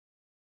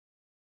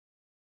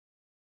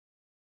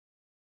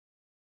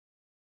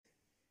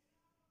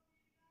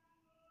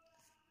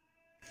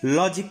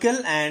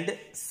Logical and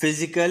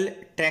physical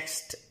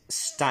text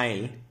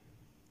style.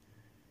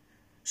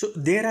 So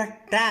there are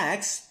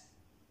tags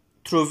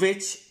through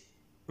which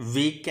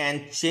we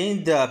can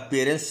change the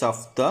appearance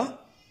of the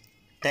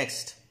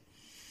text.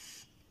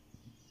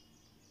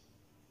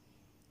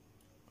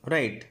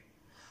 Right.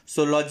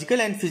 So logical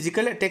and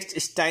physical text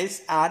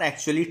styles are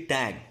actually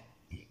tagged,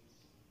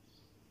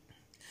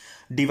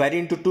 divided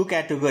into two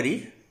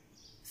categories.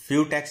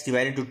 Few tags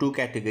divided into two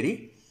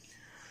categories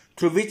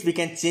through which we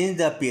can change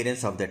the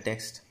appearance of the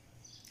text.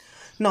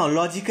 Now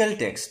logical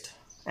text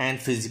and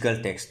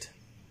physical text.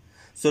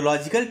 So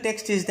logical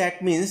text is,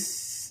 that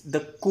means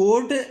the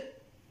code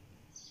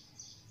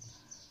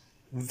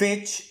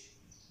which,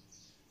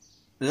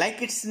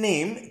 like its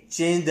name,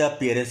 change the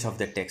appearance of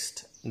the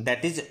text.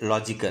 That is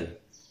logical.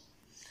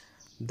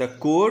 The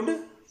code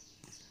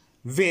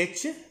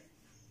which,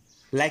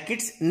 like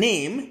its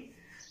name,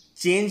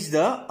 change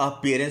the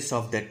appearance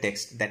of the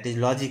text. That is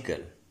logical.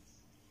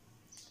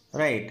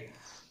 Right.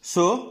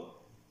 So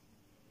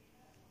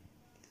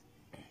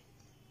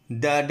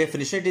the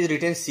definition is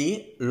written,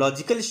 see,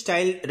 logical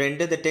style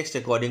render the text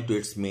according to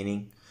its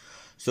meaning.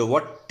 So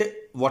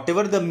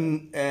whatever the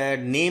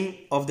name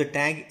of the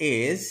tag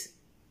is,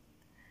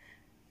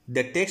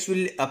 the text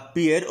will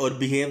appear or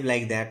behave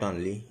like that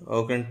only,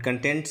 or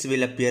contents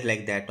will appear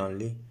like that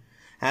only.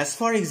 As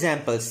for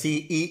example,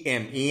 see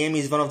EM. EM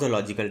is one of the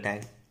logical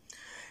tag.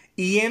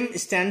 EM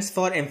stands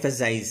for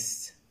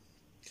emphasize.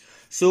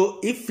 So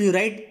if we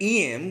write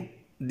EM,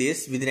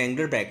 this with an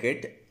angular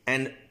bracket,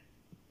 and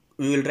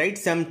we will write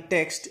some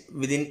text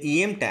within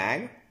EM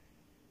tag,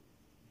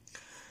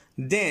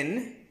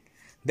 then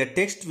the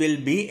text will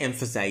be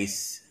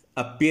emphasized,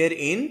 appear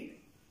in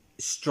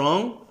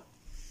strong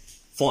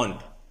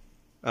font,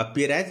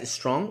 appear as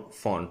strong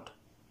font.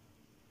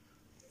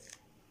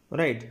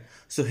 Right.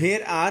 So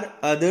here are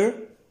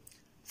other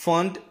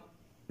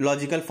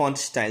logical font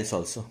styles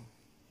also.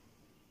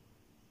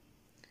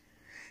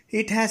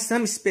 It has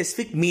some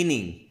specific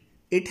meaning.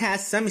 It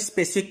has some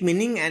specific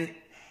meaning, and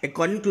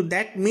according to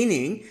that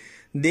meaning,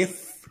 they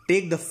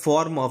take the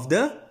form of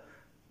the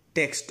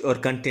text or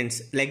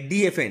contents, like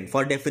DFN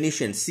for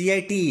definition,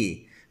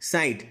 CITE,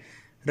 cite,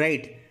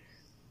 right?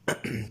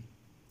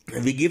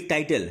 We give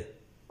title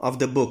of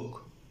the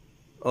book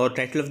or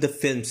title of the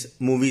films,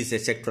 movies,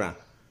 etc.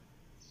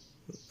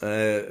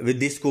 With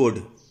this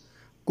code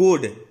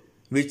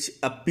which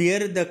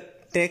appear the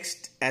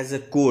text as a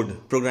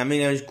code,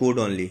 programming language code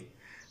only,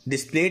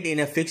 displayed in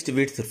a fixed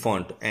width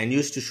font and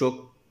used to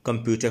show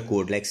computer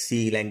code like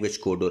C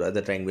language code or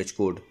other language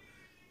code.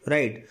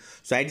 Right.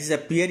 So it is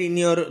appear in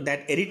your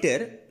that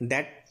editor,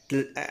 that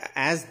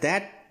as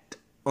that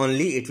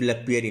only it will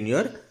appear in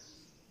your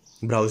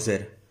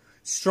browser.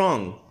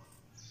 Strong,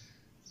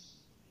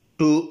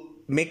 to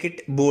make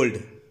it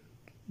bold,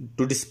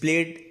 to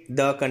display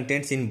the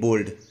contents in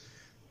bold.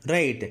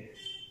 Right.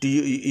 To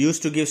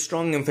used to give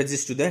strong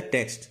emphasis to the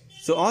text.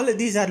 So all of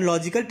these are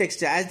logical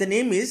text. As the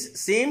name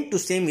is, same to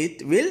same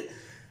it will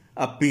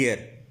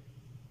appear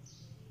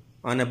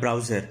on a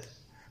browser.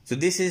 So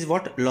this is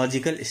what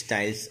logical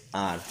styles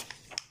are.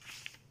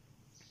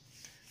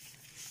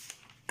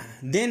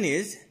 Then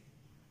is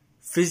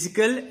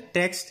physical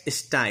text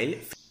style.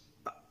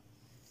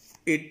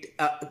 It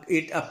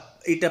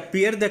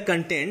appear the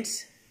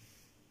contents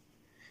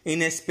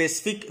in a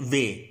specific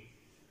way.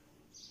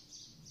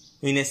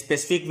 In a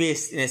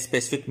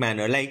specific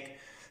manner. Like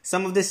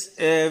some of this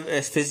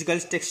physical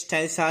text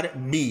styles are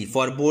B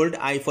for bold,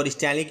 I for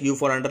italic, U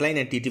for underline,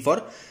 and TT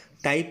for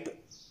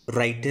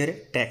typewriter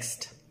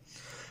text.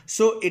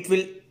 So it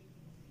will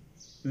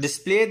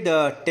display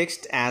the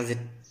text as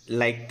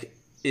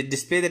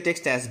display the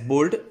text as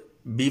bold.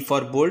 B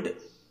for bold,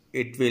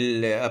 it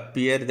will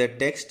appear the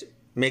text,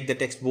 make the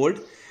text bold.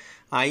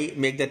 I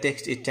make the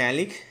text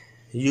italic.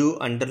 U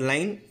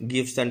underline,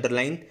 gives the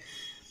underline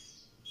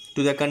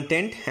to the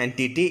content, and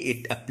TT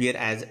it appear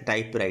as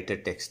typewriter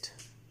text.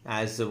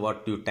 As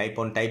what you type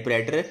on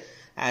typewriter,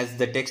 as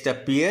the text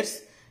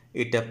appears,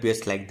 it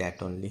appears like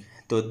that only.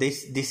 So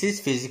this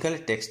is physical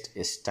text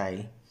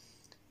style.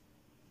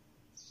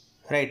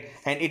 Right,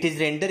 and it is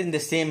rendered in the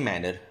same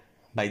manner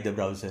by the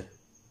browser.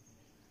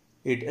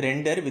 It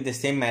render with the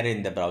same manner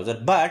in the browser,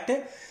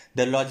 but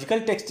the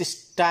logical text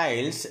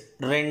styles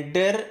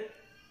render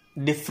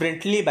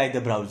differently by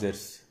the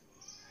browsers.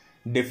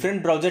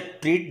 Different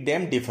browsers treat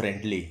them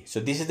differently.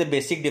 So this is the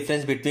basic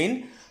difference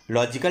between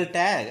logical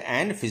tag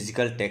and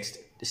physical text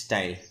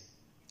style.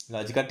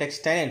 Logical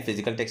text style and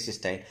physical text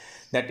style.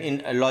 That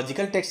in a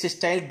logical text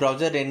style,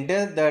 browser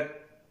render the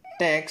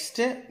text,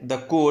 the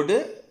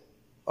code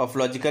of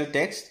logical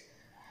text,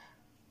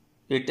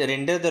 it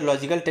render the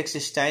logical text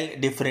style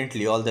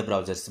differently all the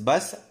browsers,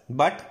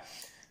 but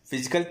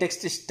physical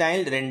text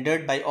style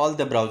rendered by all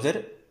the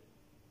browser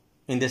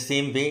in the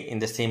same way, in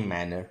the same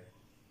manner.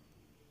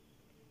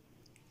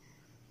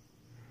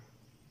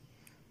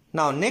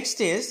 Now next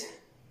is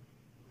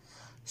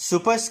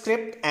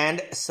superscript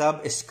and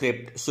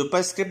subscript.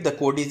 Superscript, the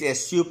code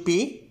is SUP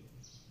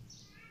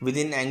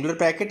within angular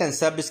bracket, and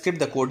subscript,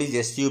 the code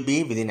is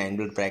SUB within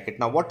angular bracket.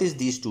 Now what is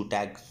these two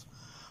tags?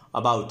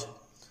 about.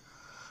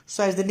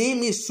 So as the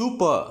name is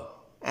super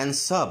and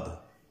sub,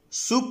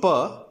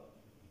 super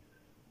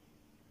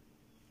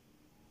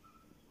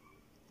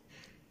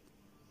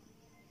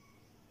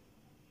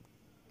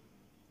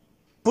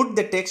put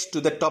the text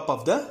to the top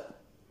of the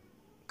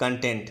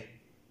content.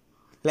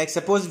 Like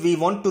suppose we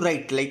want to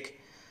write, like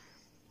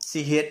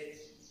see here,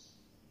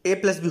 a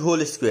plus b whole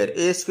square,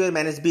 a square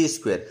minus b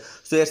square.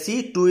 So here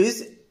see 2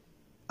 is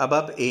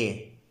above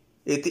a.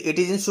 It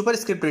is in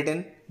superscript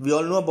written. We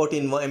all know about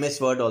in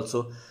MS Word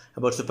also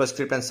about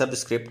superscript and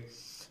subscript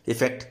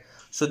effect.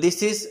 So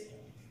this is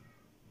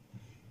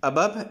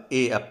above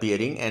a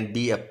appearing and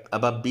b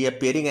above b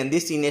appearing, and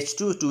this in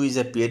H2 2 is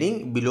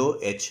appearing below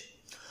H.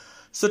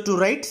 So to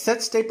write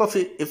such type of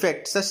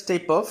effect, such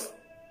type of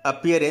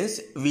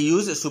appearance, we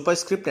use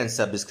superscript and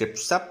subscript.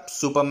 Sub,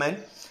 Superman.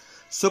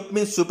 Sup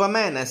means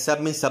Superman and sub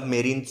means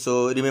submarine.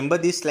 So remember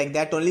this like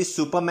that only.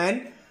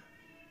 Superman,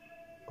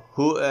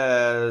 who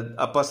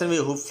a person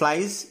who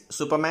flies,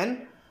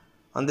 Superman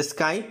on the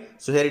sky.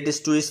 So here it is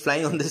 2 is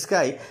flying on the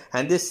sky,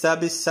 and this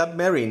sub is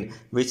submarine,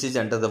 which is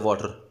under the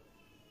water,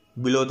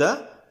 below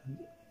the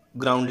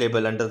ground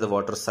level, under the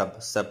water.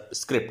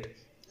 Subscript,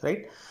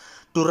 right?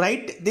 To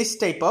write this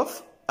type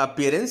of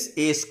appearance,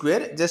 a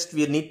square, just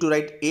we need to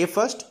write a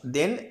first,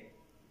 then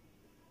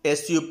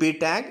sup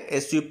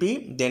tag, sup,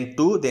 then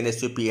 2, then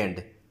sup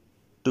end.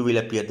 2 will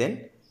appear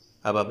then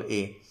above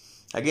a.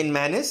 Again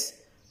minus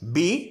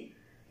b,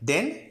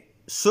 then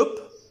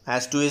sup,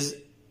 as 2 is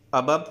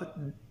above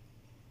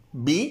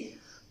b,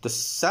 the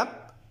sub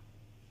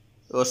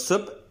or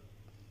sup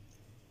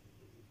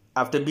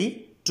after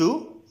b,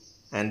 2,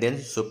 and then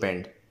sup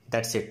end.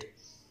 That's it.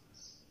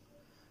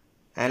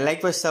 And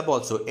likewise sub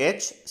also,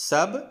 H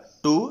sub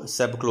 2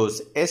 sub close,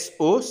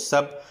 SO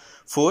sub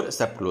 4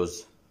 sub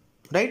close,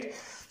 right?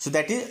 So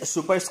that is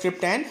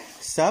superscript and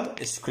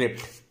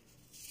subscript.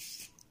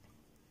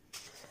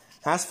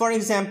 As for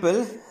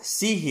example,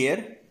 see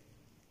here,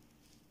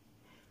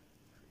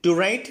 to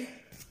write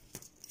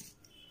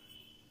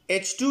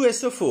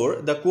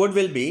H2SO4, the code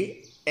will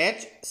be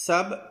H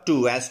sub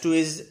 2, as 2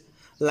 is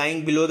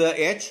lying below the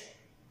H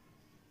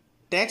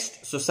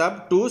text, so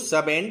sub 2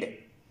 sub end,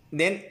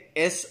 then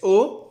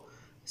SO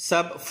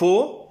sub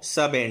 4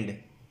 sub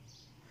end.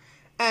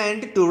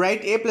 And to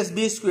write a plus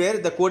b square,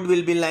 the code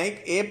will be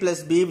like a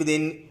plus b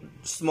within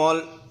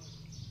small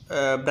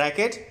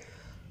bracket,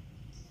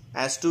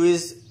 as 2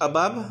 is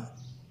above,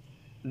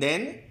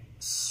 then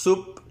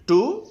sup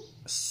 2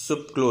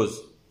 sup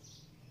close.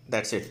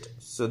 That's it.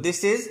 So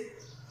this is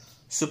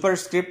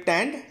superscript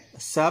and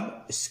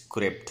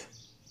subscript.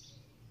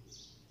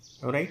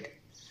 Alright.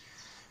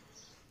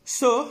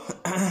 So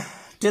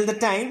till the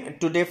time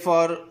today,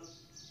 for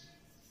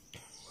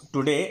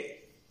today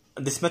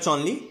this much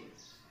only,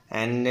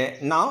 and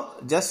now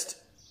just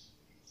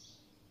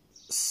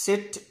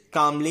sit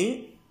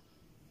calmly,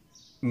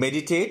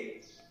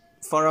 meditate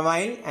for a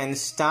while and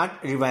start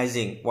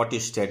revising what you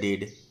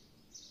studied.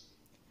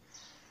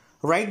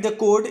 Write the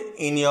code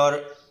in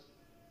your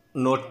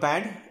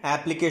notepad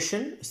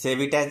application, save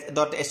it as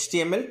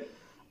 .html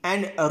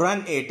and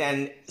run it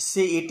and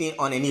see it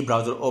on any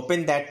browser.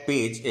 Open that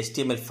page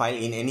HTML file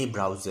in any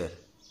browser,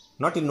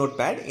 not in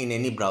notepad, in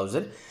any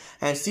browser,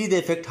 and see the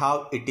effect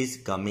how it is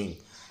coming.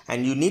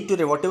 And you need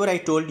to, whatever I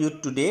told you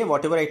today,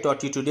 whatever I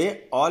taught you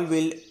today, all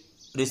will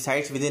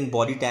resides within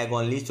body tag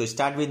only. So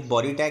start with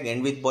body tag,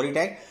 end with body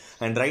tag,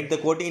 and write the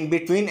code in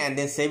between, and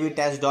then save it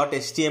as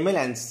 .html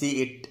and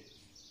see it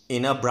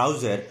in a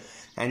browser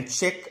and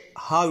check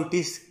how it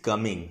is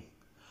coming,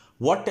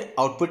 what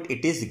output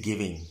it is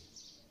giving,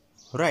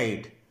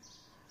 right?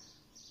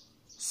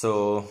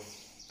 So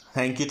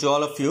thank you to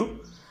all of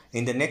you.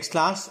 In the next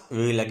class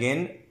we will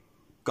again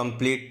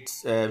complete,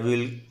 we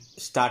will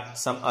start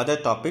some other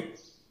topic,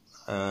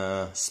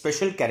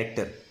 special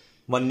character.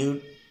 One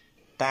new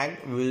tag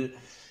we will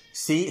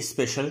see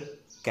special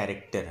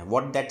character,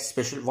 what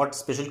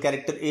special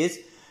character is,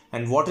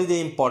 and what is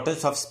the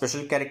importance of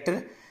special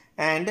character,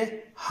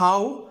 and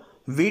how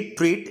we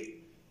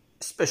treat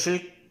special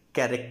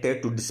character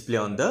to display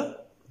on the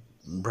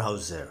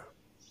browser.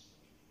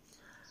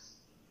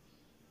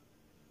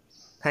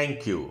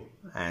 Thank you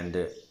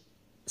and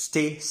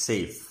stay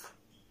safe.